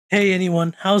Hey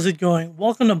anyone, how's it going?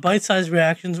 Welcome to Bite Size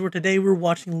Reactions, where today we're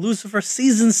watching Lucifer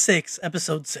Season 6,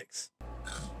 Episode 6.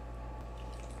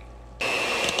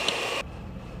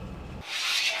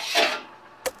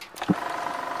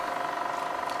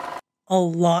 A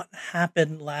lot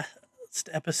happened last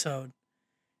episode,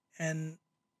 and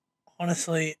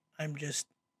honestly, I'm just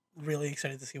really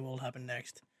excited to see what will happen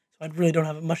next. So I really don't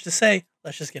have much to say,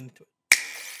 let's just get into it.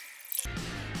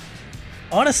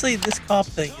 Honestly, this cop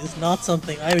thing is not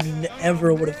something I would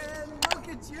ever would have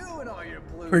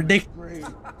predicted.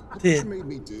 What you made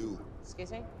me do?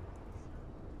 Excuse me?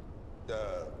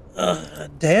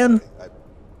 Dan?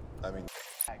 I mean,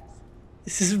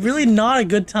 This is really not a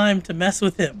good time to mess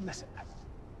with him. Listen,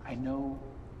 I know.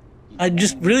 I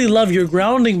just really love your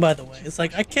grounding, by the way. It's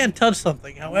like, I can't touch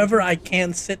something. However, I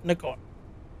can sit in a car.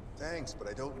 thanks, but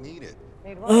I don't need it.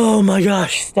 Oh my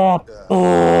gosh, stop.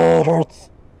 Oh, it hurts.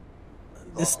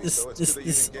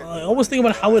 I always think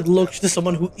about how it looks to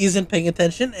someone who isn't paying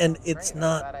attention, and it's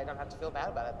not. I don't have to feel bad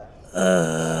about it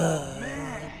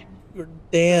then. You're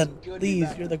Dan, please,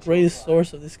 you're the greatest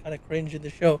source of this kind of cringe in the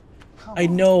show. I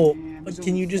know, but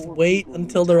can you just wait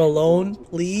until they're alone,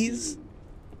 please?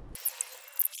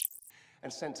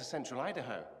 And sent to Central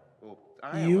Idaho. Or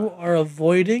Iowa. You are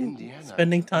avoiding Indiana.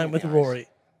 spending time with Rory.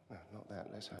 No, not that.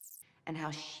 Let's hope. And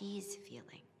how she's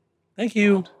feeling. Thank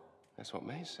you. That's what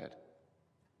May said.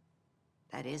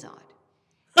 That is odd.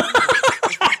 The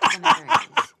fact of the matter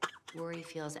is, Rory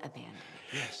feels abandoned.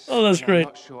 Yes. Oh, that's and great. I'm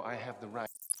not sure I have the right.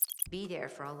 Be there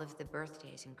for all of the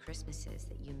birthdays and Christmases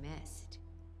that you missed.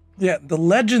 Yeah, the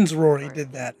Legends Rory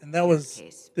did that, and that was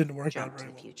Case, didn't work jump out to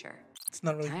very the well. future. It's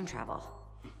not really. Time travel.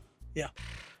 Yeah.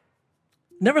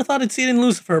 Never thought I'd see it in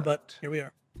Lucifer, but here we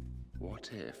are. What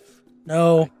if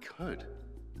No. I could?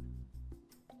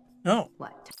 No.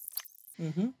 What?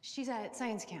 She's at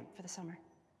science camp for the summer.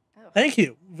 Thank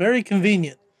you. Very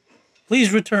convenient.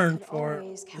 Please return Could for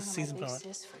always this count on my season big finale.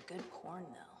 sis for good porn,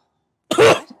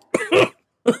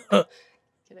 though.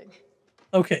 Kidding.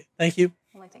 Okay, thank you.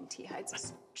 Only thing T hides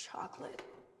is chocolate.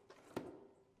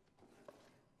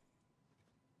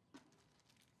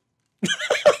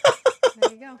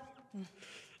 There you go.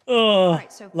 Oh, All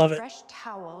right, so love it. fresh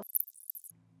towel.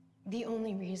 The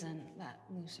only reason that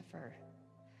Lucifer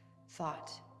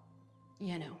thought,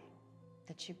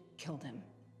 that you killed him.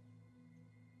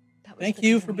 That was Thank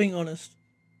you because for of being me. honest.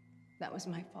 That was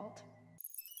my fault.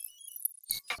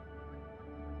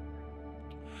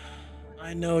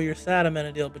 I know you're sad,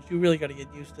 Amenadiel, but you really got to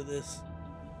get used to this.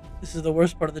 This is the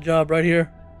worst part of the job right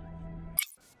here.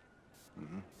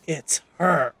 It's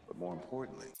her. But more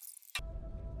importantly,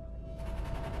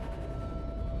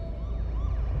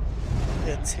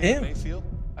 It's him. Mayfield,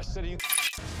 I said you.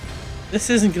 This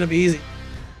isn't gonna be easy.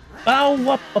 Bow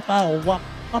wop bow wop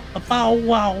bow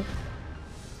wow.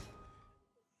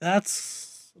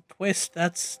 That's a twist.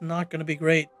 That's not gonna be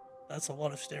great. That's a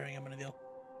lot of staring, Amenadiel.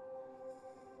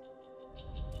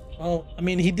 Well, I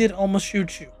mean, he did almost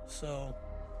shoot you, so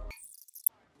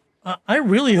I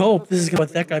really hope this is gonna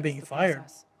with that guy being fired.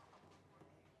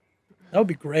 That would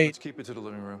be great. Let's keep it to the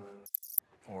living room.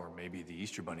 Or maybe the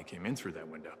Easter Bunny came in through that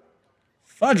window.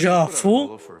 Fudge off, Put out a fool.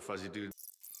 bolo for a fuzzy dude.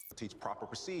 teach proper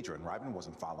procedure, and Ryman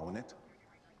wasn't following it.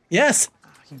 Yes.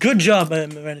 Good job,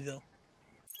 Amenadiel.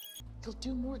 You'll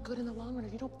do more good in the long run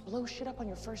if you don't blow shit up on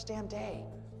your first damn day.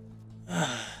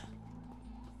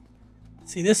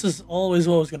 See, this is always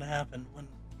what was going to happen when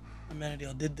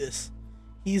Amenadiel did this.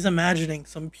 He's imagining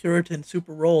some Puritan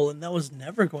super role, and that was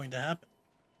never going to happen.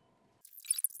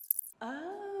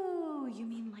 Oh, you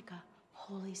mean like a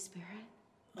Holy Spirit?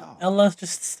 No, Ella,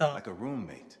 just stop. like a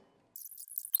roommate.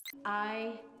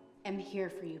 I am here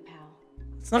for you, pal.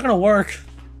 It's not going to work.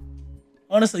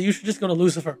 Honestly, you should just go to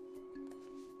Lucifer.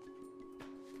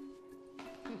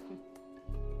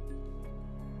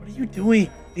 What are you doing?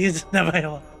 He's never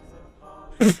Ella.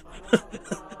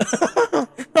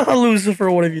 Lucifer,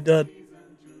 what have you done?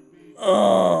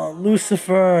 Oh,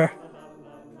 Lucifer.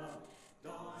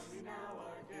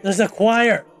 There's a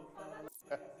choir.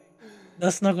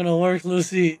 That's not gonna work,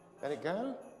 Lucy. Let it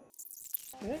go.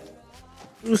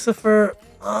 Lucifer,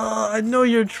 I know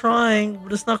you're trying,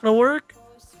 but it's not gonna work.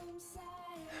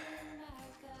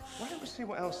 Why don't we see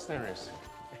what else there is?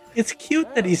 It's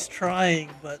cute that he's trying,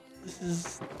 but this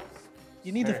is...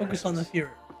 You need to focus on the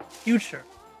future.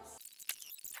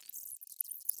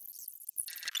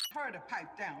 Her to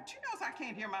pipe down. She knows I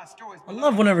can't hear my stories. I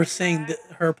love whenever seeing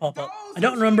her pop up. I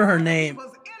don't remember her name,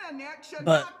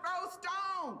 but...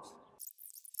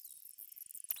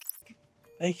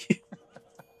 Thank you.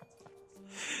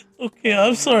 Okay,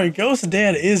 I'm sorry. Ghost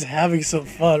Dan is having some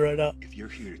fun right now. If you're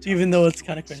here to Even though it's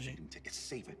kind of cringy.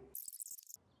 save it.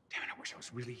 Damn it, I wish I was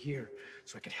was really here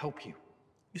so I could help you.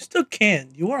 You still can.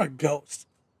 You are a ghost.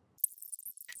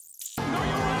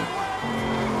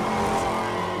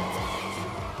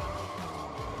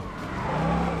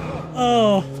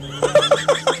 Oh.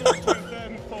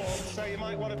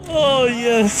 Oh,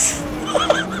 yes.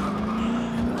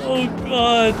 Oh,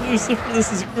 God. Lucifer,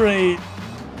 this is great.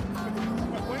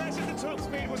 When I said the top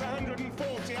speed was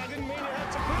 140, I didn't mean you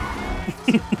had to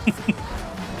prove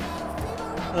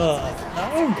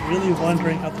Now I'm really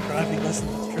wondering how the driving lesson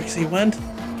with Trixie went.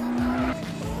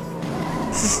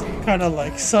 This is kind of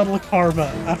like subtle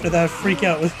karma after that freak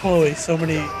out with Chloe so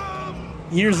many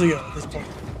years ago at this point.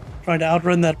 Trying to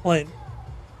outrun that plane.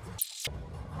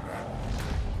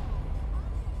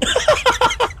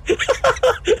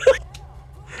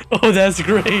 Oh, that's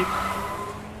great.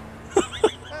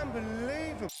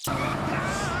 Unbelievable.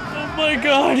 Oh my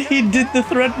god, he did the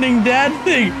threatening dad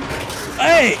thing.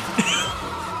 Hey!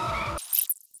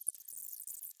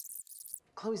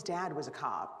 Chloe's dad was a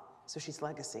cop, so she's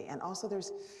legacy. And also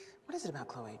there's, what is it about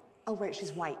Chloe? Oh, right,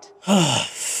 she's white.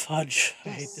 Fudge. I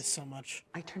hate this so much.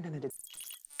 I turned into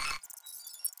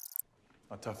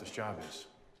How tough this job is.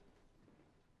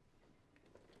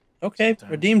 Okay,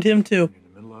 redeemed him too. You're in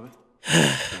the middle of it.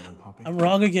 I'm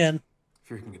wrong again.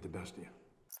 Fear can get the best of you.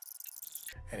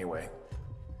 Anyway,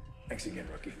 thanks again,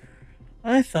 rookie.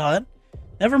 I thought,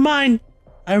 never mind.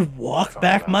 I walked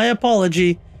back my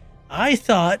apology. I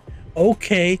thought,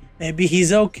 okay, maybe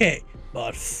he's okay.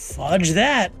 But fudge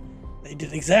that. They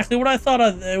did exactly what I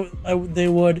thought they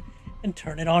would and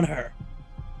turn it on her.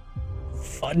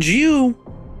 Fudge you.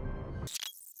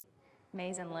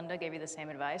 Maze and Linda gave you the same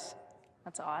advice?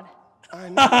 That's odd. I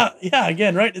know. Yeah,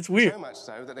 again, right? It's weird. So much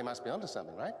so that they must be onto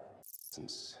something, right?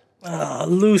 Since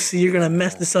Lucy, you're gonna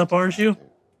mess this up, aren't you?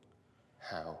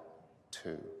 how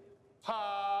to.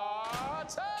 Hard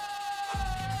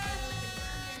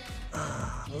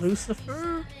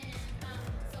Lucifer?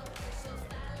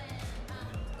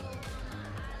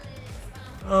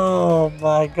 Oh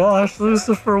my gosh,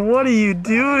 Lucifer, what are you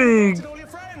doing? all your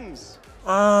friends.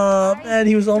 Man,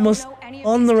 he was almost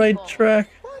on the right track.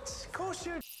 What? Of course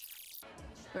you.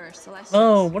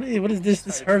 Oh, what is this?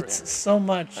 This hurts so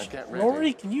much.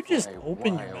 Rory, can you just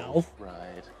open your mouth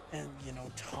Ride. and, you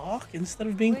know, talk instead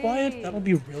of being quiet? That'll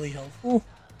be really helpful.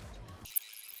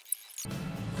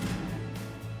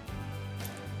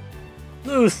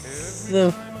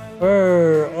 Lucifer,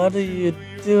 what are you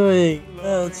doing?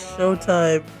 Oh, it's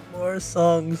showtime. More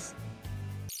songs.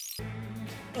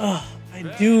 Oh, I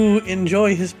do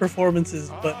enjoy his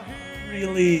performances, but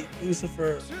really,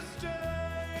 Lucifer.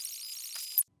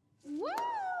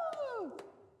 Woo!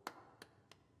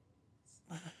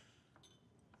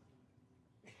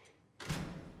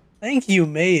 Thank you,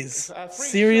 Maze. Free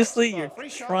Seriously, shots, you're free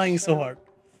shots, trying so hard.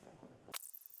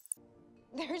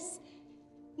 There's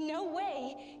no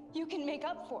way you can make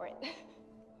up for it.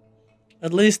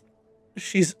 At least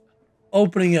she's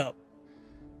opening up.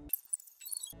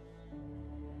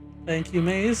 Thank you,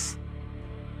 Maze.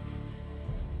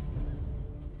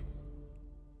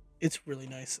 It's really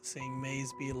nice seeing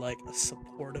Maze be like a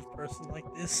supportive person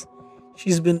like this.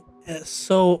 She's been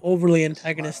so overly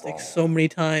antagonistic so many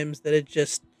times that it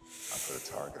just I put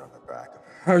a target on the back of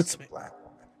her. hurts me. Black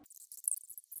woman.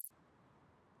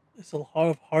 There's a lot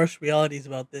of harsh realities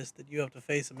about this that you have to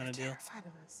face, Amenadiel. terrified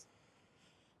of us.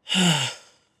 Man.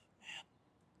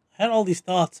 I had all these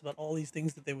thoughts about all these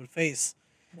things that they would face.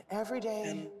 And every day,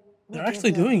 And we they're give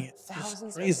actually them doing it. It's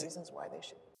Thousands crazy. of reasons why they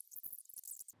should.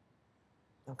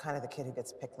 I'm kind of the kid who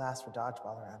gets picked last for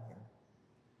dodgeball around here.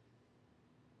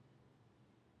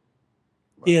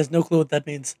 He has no clue what that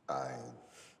means. I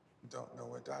don't know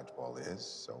where dodgeball is,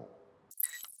 so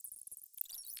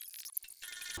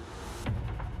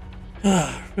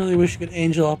Really wish you could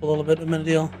angel up a little bit,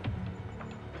 Amenadiel.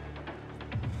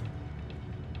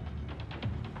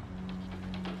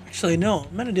 Actually, no,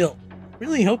 Amenadiel.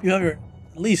 Really hope you have at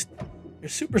least your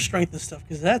super strength and stuff,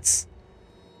 because that's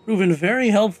proven very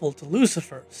helpful to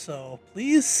Lucifer. So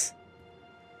please,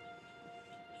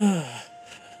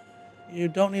 you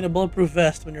don't need a bulletproof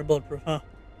vest when you're bulletproof, huh?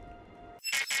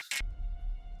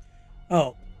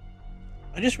 Oh,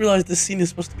 I just realized this scene is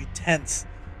supposed to be tense.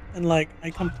 And, like,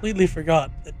 I completely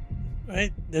forgot that,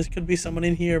 right? There could be someone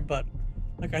in here, but,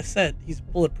 like I said, he's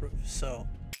bulletproof, so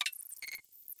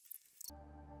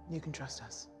You can trust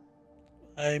us.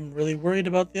 I'm really worried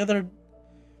about the other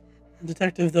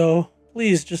detective, though.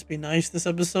 Please just be nice this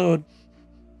episode.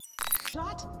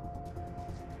 Shot?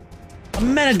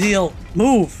 Amenadiel,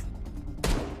 move!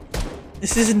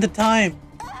 This isn't the time.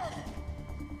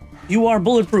 You are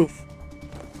bulletproof.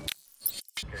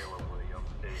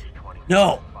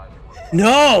 No!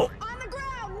 No! On the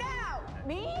ground now!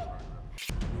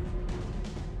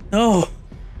 No.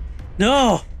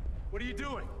 No. What are you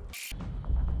doing?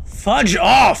 Fudge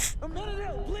off.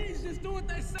 Amenadiel, please just do what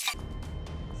they say.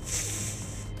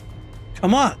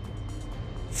 Come on.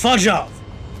 Fudge off.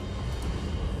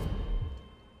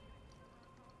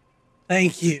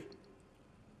 Thank you.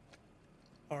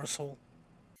 Arsehole.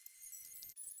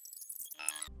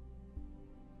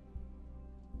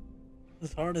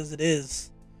 As hard as it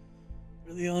is,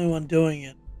 you're the only one doing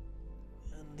it.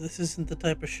 And this isn't the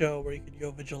type of show where you could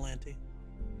go vigilante.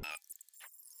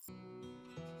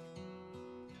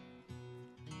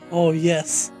 Oh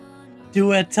yes.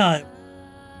 Duet time.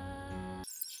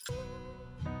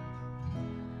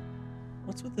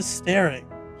 What's with the staring?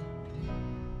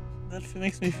 That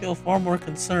makes me feel far more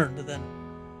concerned than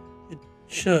it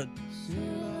should.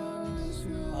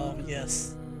 Oh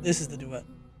yes. This is the duet.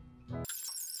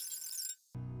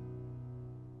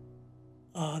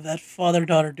 Oh, that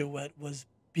father-daughter duet was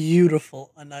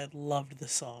beautiful, and I loved the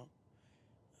song.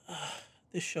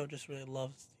 This show just really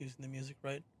loves using the music,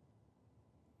 right?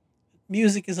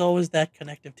 Music is always that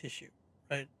connective tissue,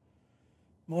 right?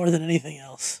 More than anything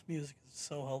else, music is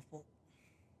so helpful.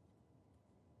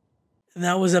 And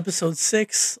that was episode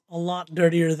 6, a lot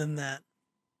dirtier than that.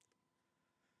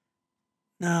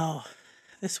 Now,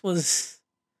 this was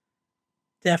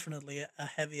definitely a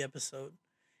heavy episode.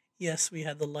 Yes, we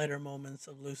had the lighter moments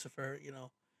of Lucifer,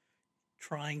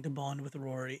 trying to bond with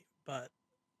Rory, but,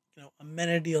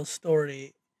 Amenadiel's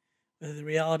story with the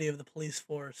reality of the police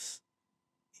force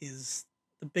is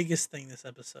the biggest thing this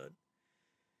episode.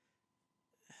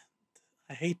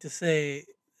 I hate to say,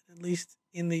 at least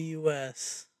in the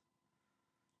US,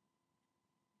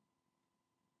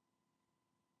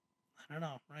 I don't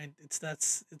know, right?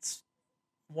 It's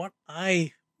what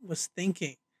I was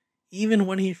thinking, even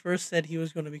when he first said he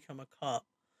was going to become a cop,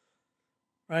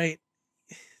 right?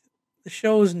 The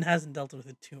show hasn't dealt with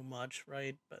it too much,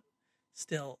 right? But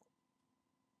still,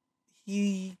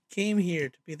 he came here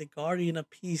to be the guardian of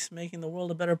peace, making the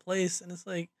world a better place, and it's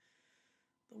like,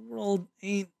 the world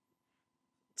ain't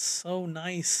so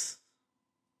nice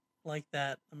like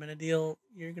that. Amenadiel,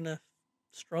 you're gonna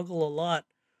struggle a lot.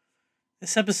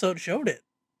 This episode showed it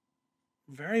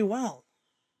very well.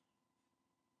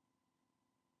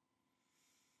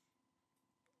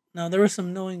 Now, there were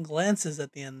some knowing glances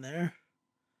at the end there,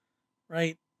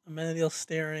 right? Amenadiel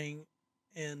staring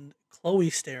and Chloe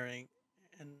staring,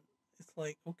 and it's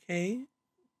like, okay,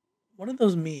 what do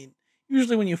those mean?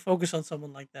 Usually when you focus on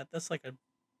someone like that, that's like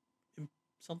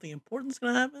something important's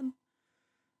gonna happen.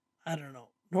 I don't know.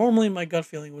 Normally my gut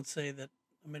feeling would say that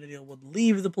Amenadiel would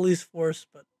leave the police force,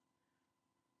 but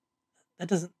that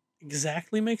doesn't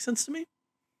exactly make sense to me.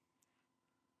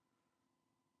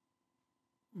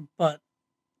 But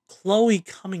Chloe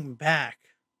coming back,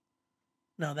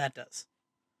 no, that does.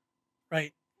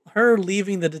 Right? Her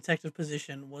leaving the detective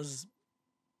position was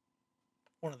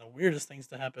one of the weirdest things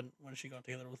to happen when she got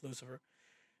together with Lucifer.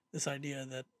 This idea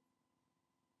that,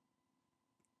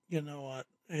 you know what,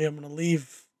 hey, I'm going to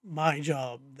leave my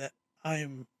job that I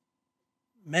am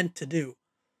meant to do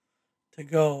to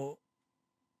go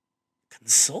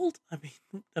consult? I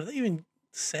mean, have they even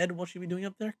said what she'd be doing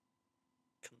up there?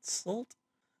 Consult?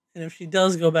 And if she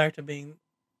does go back to doing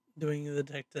the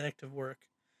detective work,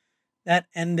 that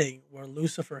ending where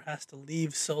Lucifer has to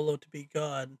leave solo to be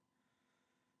God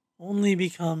only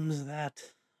becomes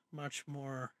that much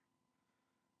more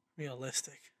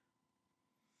realistic.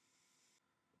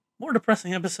 More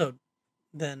depressing episode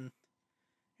than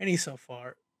any so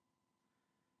far.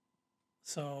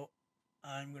 So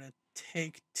I'm going to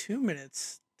take 2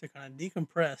 minutes to kind of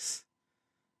decompress,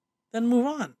 then move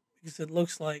on, because it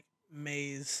looks like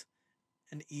May's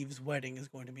and Eve's wedding is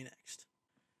going to be next.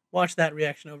 Watch that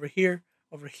reaction over here.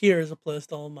 Over here is a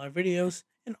playlist of all of my videos,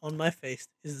 and on my face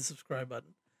is the subscribe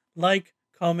button. Like,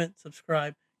 comment,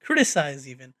 subscribe, criticize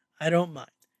even. I don't mind.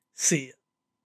 See ya.